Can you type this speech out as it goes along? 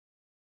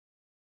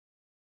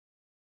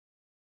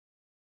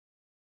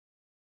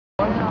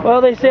Well,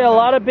 they say a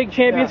lot of big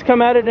champions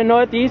come out of the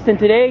Northeast, and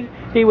today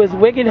he was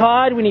wicked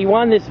hard when he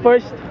won his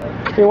first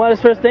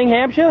thing,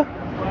 Hampshire.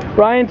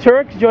 Ryan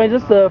Tuerck joins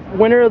us, the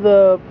winner of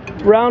the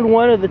round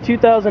one of the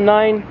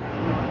 2009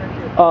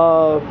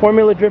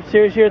 Formula Drift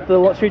Series here at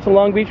the streets of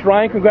Long Beach.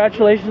 Ryan,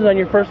 congratulations on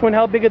your first one.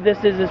 How big of this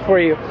is this for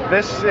you?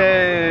 This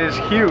is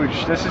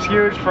huge. This is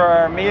huge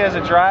for me as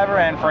a driver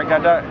and for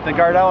the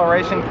Gardella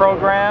Racing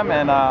program,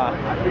 and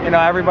you know,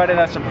 everybody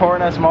that's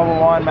supporting us, Mobile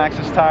One,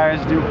 Maxxis Tires,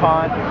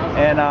 DuPont,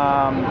 and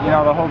you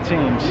know, the whole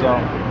team. So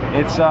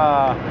it's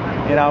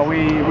you know,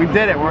 we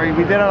did it.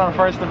 We did it on the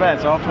first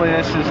event. So hopefully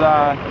this is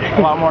a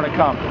lot more to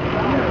come.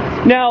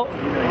 Now,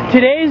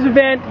 today's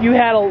event, you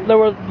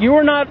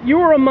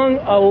were among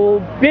a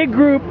big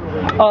group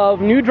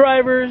of new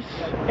drivers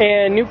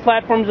and new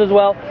platforms as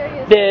well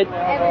that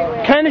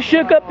kind of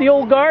shook up the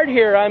old guard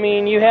here. I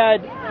mean, you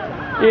had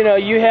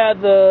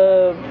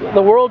the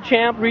world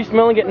champ Reese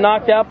Millen get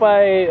knocked out by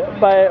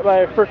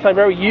a first time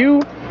driver.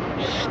 You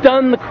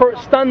stunned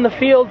the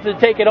field to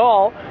take it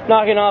all,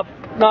 knocking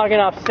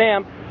off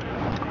Sam.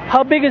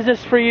 How big is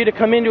this for you to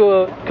come into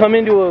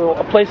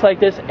a place like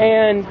this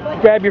and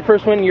grab your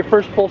first win in your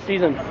first full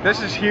season?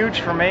 This is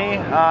huge for me.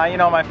 You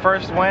know, my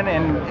first win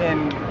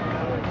in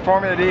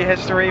Formula D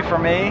history for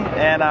me,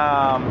 and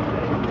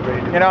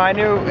you know, I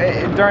knew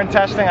during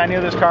testing, I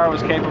knew this car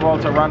was capable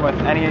to run with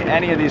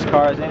any of these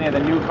cars, any of the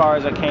new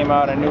cars that came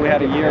out. I knew we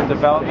had a year of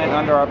development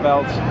under our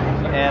belts,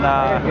 and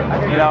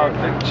you know,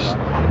 just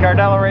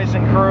Gardella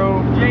Racing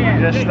crew,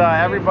 just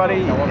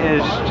everybody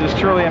is just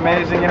truly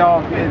amazing. You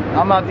know,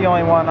 I'm not the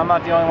only one. I'm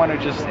not the only one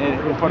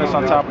who put us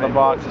on top of the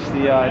box. It's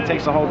it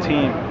takes the whole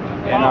team,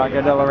 and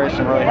Gardella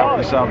Racing really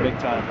helped us out big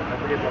time.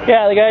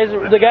 Yeah, the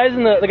guys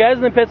in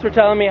the pits were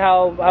telling me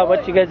how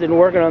much you guys had been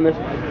working on this.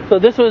 So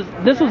this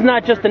was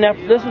not just an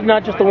effort. This was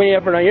not just a winning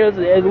effort on you.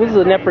 This is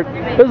an effort.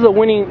 This is a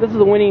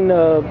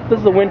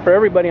win for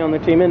everybody on the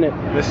team, isn't it?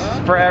 This is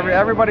for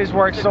everybody's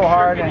worked so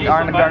hard and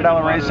on the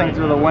Gardella Racing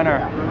through the winter.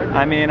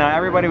 I mean,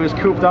 everybody was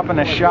cooped up in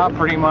the shop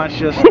pretty much,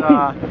 just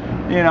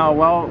you know,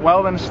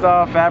 welding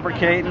stuff,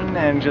 fabricating,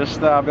 and just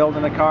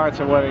building the car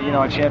to what, you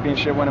know, a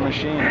championship winning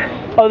machine.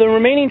 Oh, the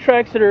remaining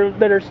tracks that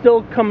are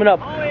still coming up,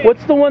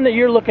 what's the one that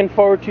you're looking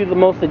forward to the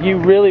most, that you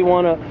really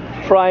want to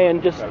try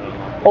and just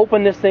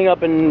open this thing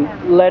up and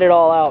let it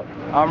all out?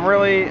 I'm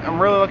really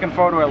looking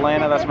forward to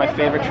Atlanta. That's my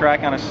favorite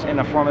track in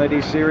the Formula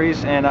D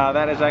series, and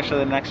that is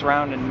actually the next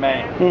round in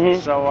May.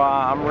 So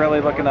I'm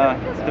really looking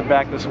to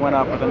back this win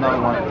up with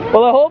another one.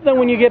 Well, I hope that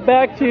when you get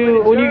back, yeah,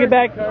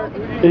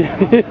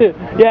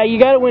 you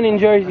got to win in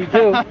Jersey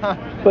too.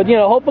 But you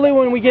know, hopefully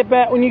when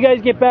you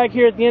guys get back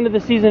here at the end of the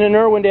season in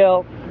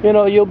Irwindale, you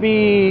know, you'll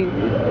be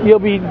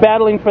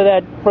battling for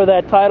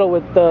that title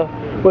with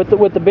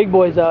the big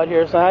boys out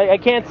here. So I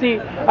can't see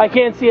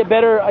a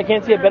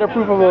better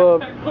proof of a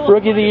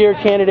Rookie of the Year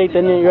candidate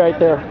than you right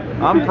there.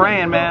 I'm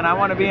praying, man. I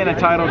want to be in a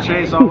title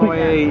chase all the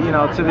way, you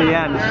know, to the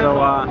end. So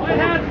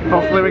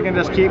hopefully we can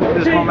just keep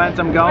this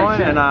momentum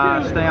going and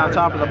stay on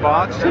top of the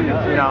box and,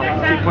 you know,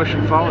 keep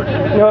pushing forward.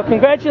 You know,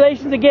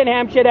 congratulations again,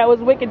 Hampshire. That was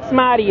wicked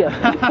smart of you.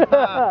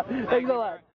 Thanks a lot.